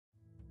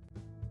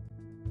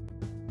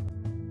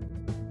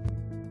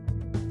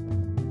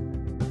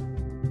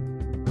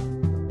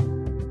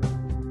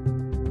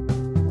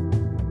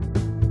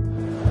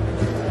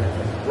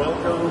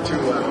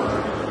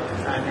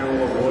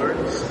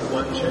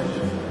luncheon.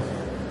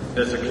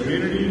 There's a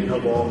community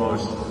of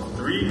almost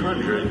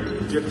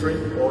 300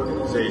 different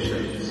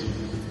organizations.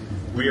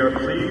 We are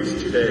pleased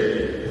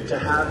today to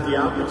have the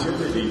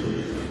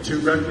opportunity to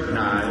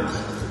recognize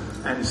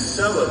and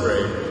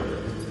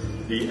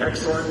celebrate the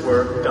excellent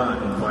work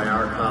done by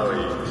our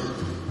colleagues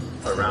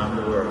around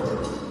the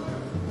world.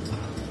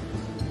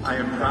 I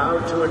am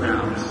proud to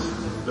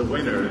announce the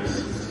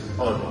winners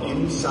of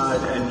Inside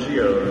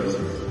NGO's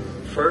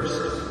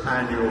first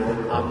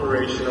annual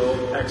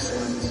Operational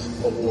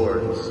Excellence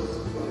Awards.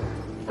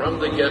 From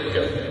the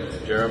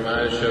get-go,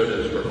 Jeremiah showed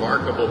his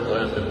remarkable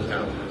blend of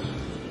talents,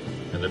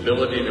 an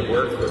ability to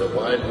work with a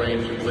wide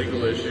range of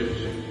legal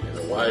issues in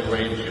a wide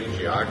range of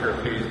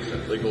geographies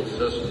and legal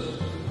systems.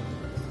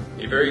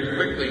 He very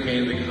quickly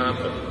gained the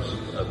confidence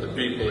of the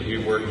people he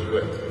works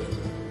with,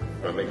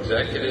 from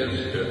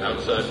executives to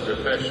outside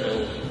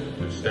professionals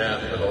to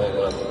staff at all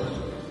levels.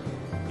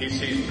 He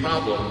sees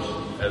problems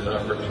as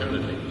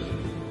opportunities,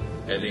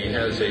 and he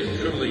has a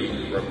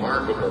truly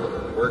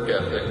remarkable work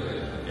ethic,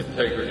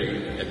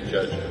 integrity, and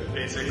judgment.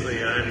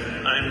 Basically,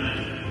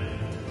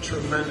 I'm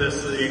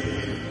tremendously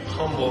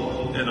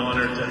humbled and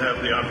honored to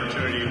have the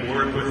opportunity to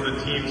work with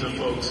the teams of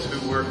folks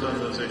who worked on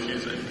those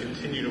issues and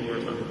continue to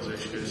work on those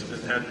issues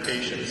and have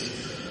patience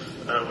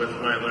with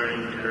my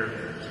learning curve.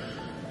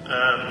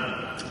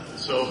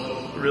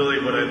 So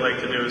really what I'd like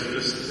to do is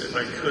just, if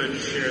I could,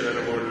 share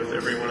that award with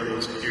every one of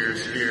those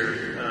peers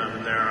here.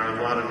 There are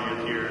a lot of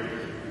you here,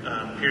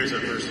 peers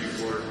at Mercy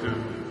Corps, who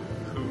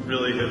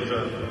really have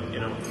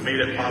made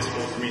it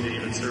possible for me to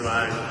even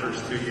survive the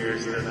first 2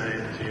 years at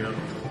NINGO.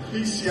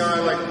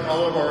 PCI, like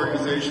all of our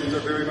organizations, are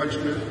very much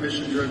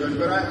mission-driven,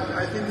 but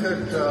I think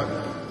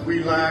that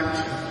we lacked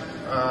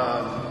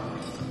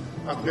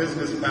a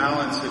business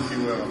balance, if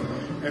you will.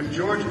 And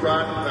George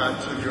brought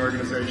that to the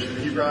organization.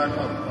 He brought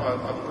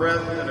a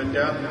breadth and a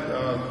depth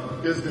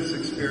of business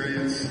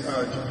experience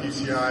to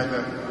PCI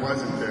that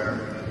wasn't there,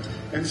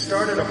 and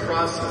started a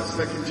process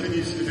that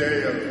continues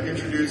today of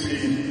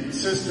introducing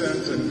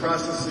systems and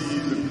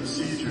processes and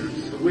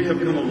procedures. We have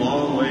come a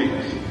long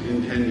ways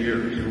in 10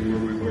 years from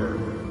where we were,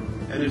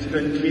 and it's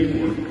been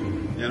teamwork,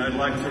 and I'd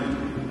like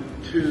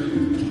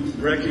to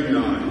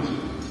recognize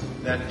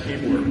that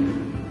teamwork.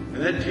 And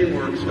that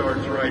teamwork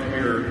starts right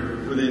here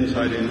with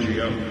Inside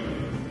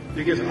NGO,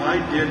 because I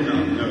did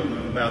not know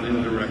about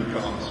indirect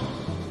costs.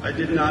 I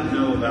did not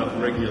know about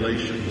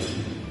regulations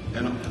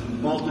and a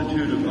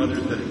multitude of other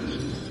things.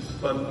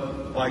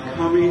 But by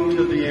coming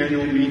to the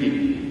annual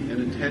meeting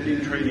and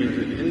attending trainings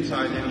that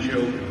Inside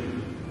NGO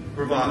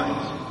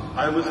provides,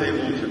 I was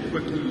able to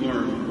quickly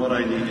learn what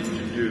I needed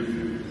to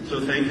do. So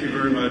thank you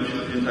very much,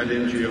 Inside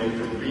NGO,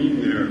 for being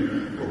there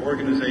for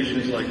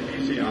organizations like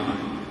PCI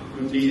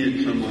who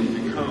needed someone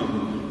to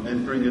come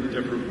and bring a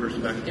different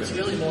perspective. It's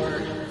really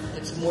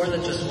more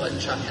than just what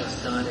Chuck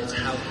has done, it's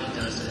how he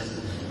does it.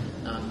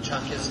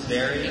 Chuck is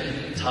very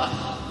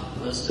tough.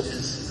 Most of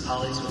his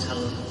colleagues will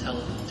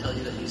tell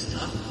you that he's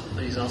tough,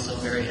 but he's also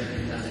very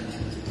empathetic.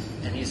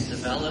 And he's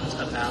developed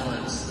a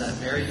balance that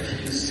very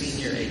few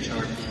senior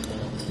HR people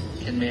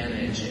can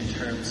manage in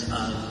terms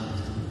of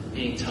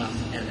being tough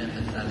and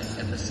empathetic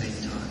at the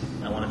same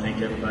time. I want to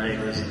thank everybody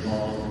who was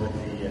involved with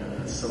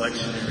the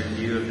selection and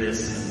review of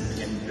this,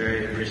 and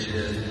very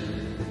appreciative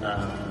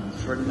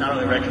for not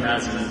only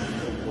recognizing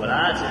what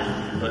I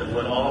do, but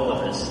what all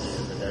of us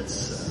do.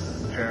 That's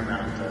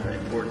paramount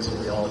importance what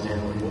we all do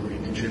and what we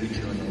contribute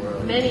to in the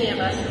world. Many of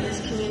us in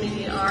this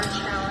community are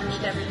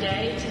challenged every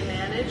day to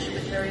manage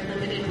with very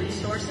limited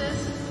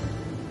resources,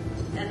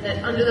 and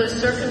that under those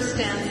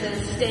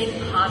circumstances,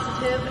 staying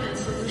positive and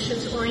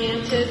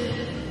solutions-oriented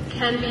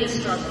can be a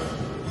struggle.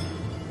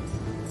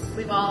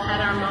 We've all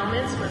had our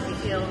moments when we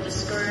feel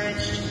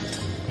discouraged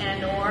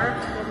and or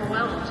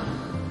overwhelmed.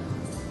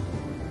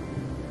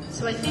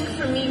 So I think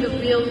for me, the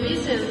real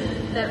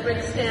reason that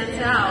Rick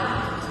stands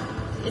out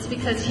is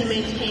because he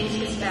maintains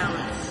his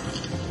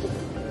balance.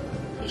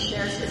 He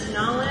shares his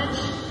knowledge,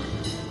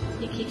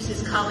 he keeps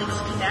his colleagues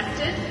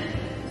connected,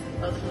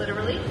 both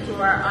literally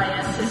through our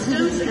IS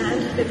systems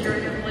and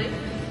figuratively,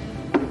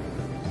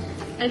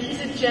 and he's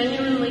a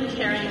genuinely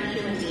caring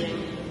human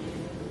being.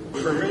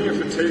 For me, if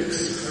it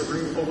takes a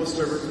room full of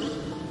servers,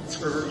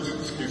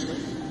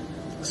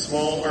 a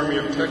small army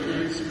of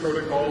techies,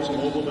 protocols,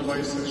 mobile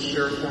devices,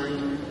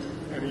 SharePoint,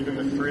 and even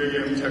the 3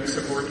 a.m. tech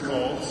support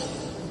calls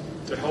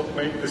to help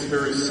make this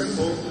very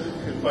simple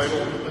and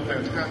vital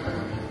event happen,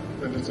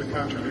 then it's a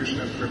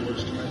contribution and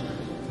privilege to make.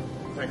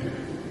 Thank you.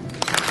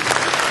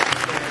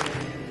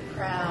 I'm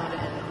proud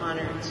and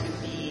honored to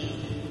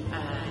be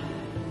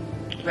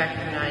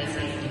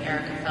recognizing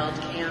Erica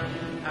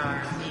Feldkamp,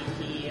 our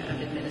VP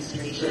of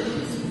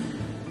Administrations,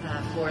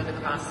 for the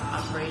Cross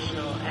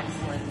Operational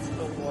Excellence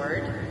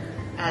Award.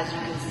 As you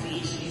can see,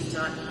 she's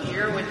not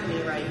here with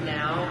me right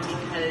now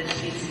because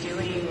she's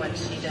doing what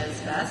she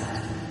does best.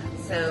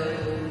 So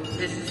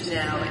this is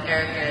now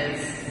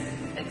Erica's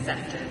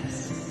acceptance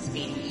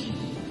speech.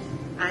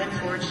 I'm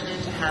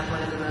fortunate to have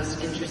one of the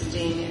most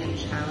interesting and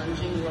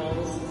challenging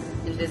roles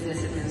in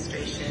business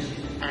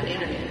administration at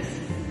Internews.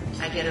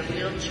 I get a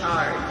real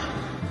charge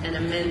and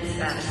immense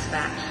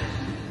satisfaction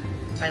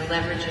by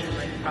leveraging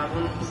my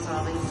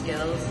problem-solving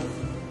skills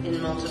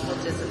in multiple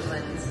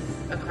disciplines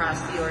across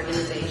the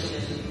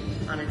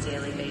organization on a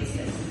daily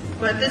basis.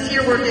 But this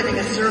year we're giving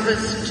a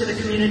Service to the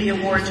Community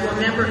Award to a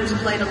member who's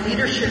played a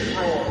leadership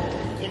role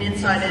in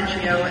Inside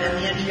NGO and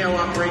the NGO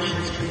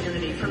operations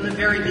community from the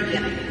very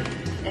beginning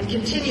and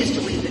continues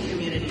to lead the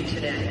community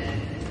today.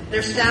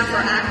 Their staff are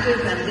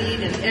active and lead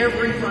in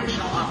every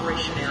functional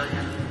operation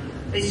area.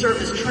 They serve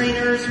as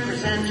trainers,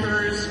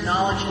 presenters,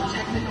 knowledge and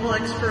technical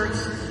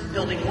experts,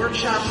 building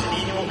workshops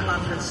and annual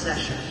conference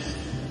sessions.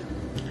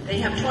 They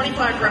have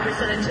 25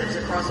 representatives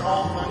across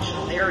all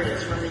functional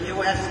areas from the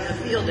U.S. and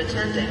the field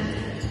attending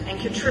and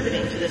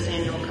contributing to this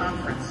annual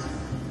conference.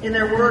 In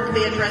their work,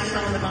 they address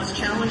some of the most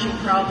challenging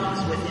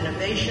problems with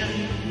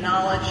innovation,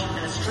 knowledge,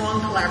 and a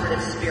strong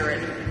collaborative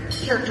spirit,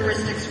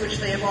 characteristics which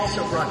they have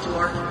also brought to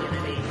our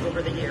community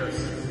over the years.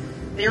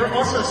 They are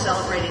also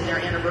celebrating their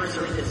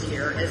anniversary this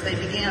year as they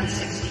began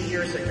 60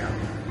 years ago.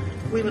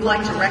 We would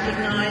like to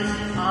recognize,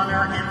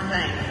 honor, and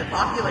thank the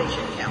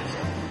Population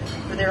Council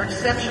for their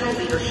exceptional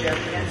leadership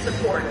and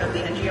support of the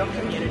NGO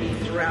community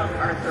throughout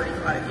our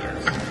 35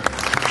 years.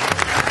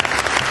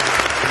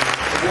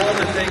 Of all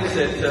the things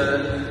that,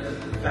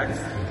 in fact,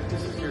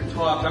 this is your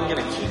talk, I'm going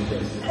to keep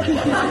this.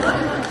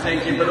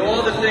 Thank you. But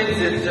all the things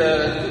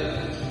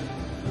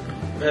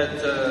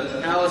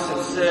that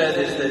Allison said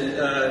is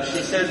that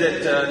she said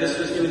that this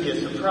was going to be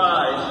a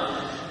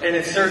surprise, and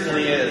it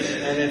certainly is.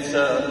 And it's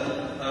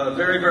a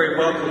very, very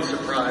welcome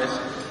surprise.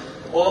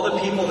 All the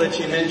people that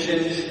she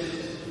mentioned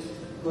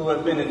who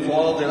have been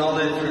involved in all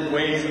the different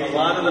ways, a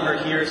lot of them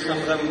are here, some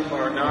of them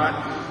are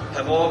not,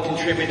 have all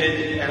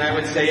contributed, and I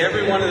would say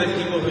every one of the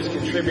people who's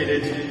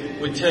contributed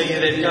would tell you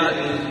they've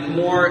gotten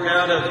more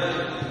out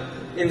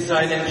of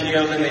Inside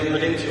NGO than they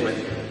put into it.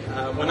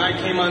 When I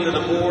came onto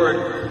the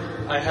board,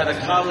 I had a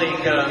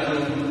colleague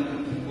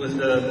who was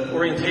the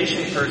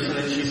orientation person,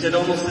 and she said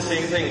almost the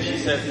same thing. She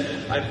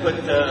said, I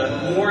put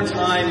more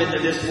time into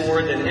this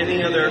board than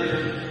any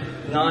other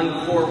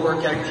non-core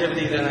work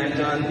activity that I've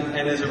done,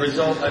 and as a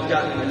result, I've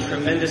gotten a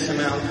tremendous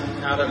amount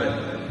out of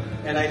it.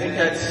 And I think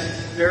that's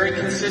very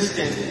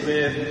consistent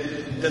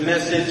with the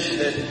message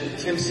that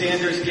Tim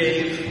Sanders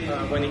gave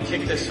when he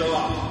kicked us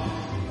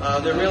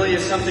off. There really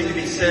is something to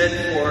be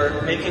said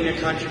for making a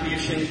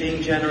contribution,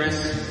 being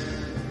generous,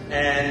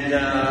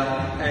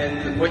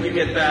 and what you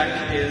get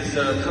back is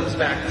comes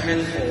back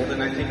tenfold,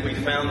 and I think we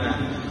found that.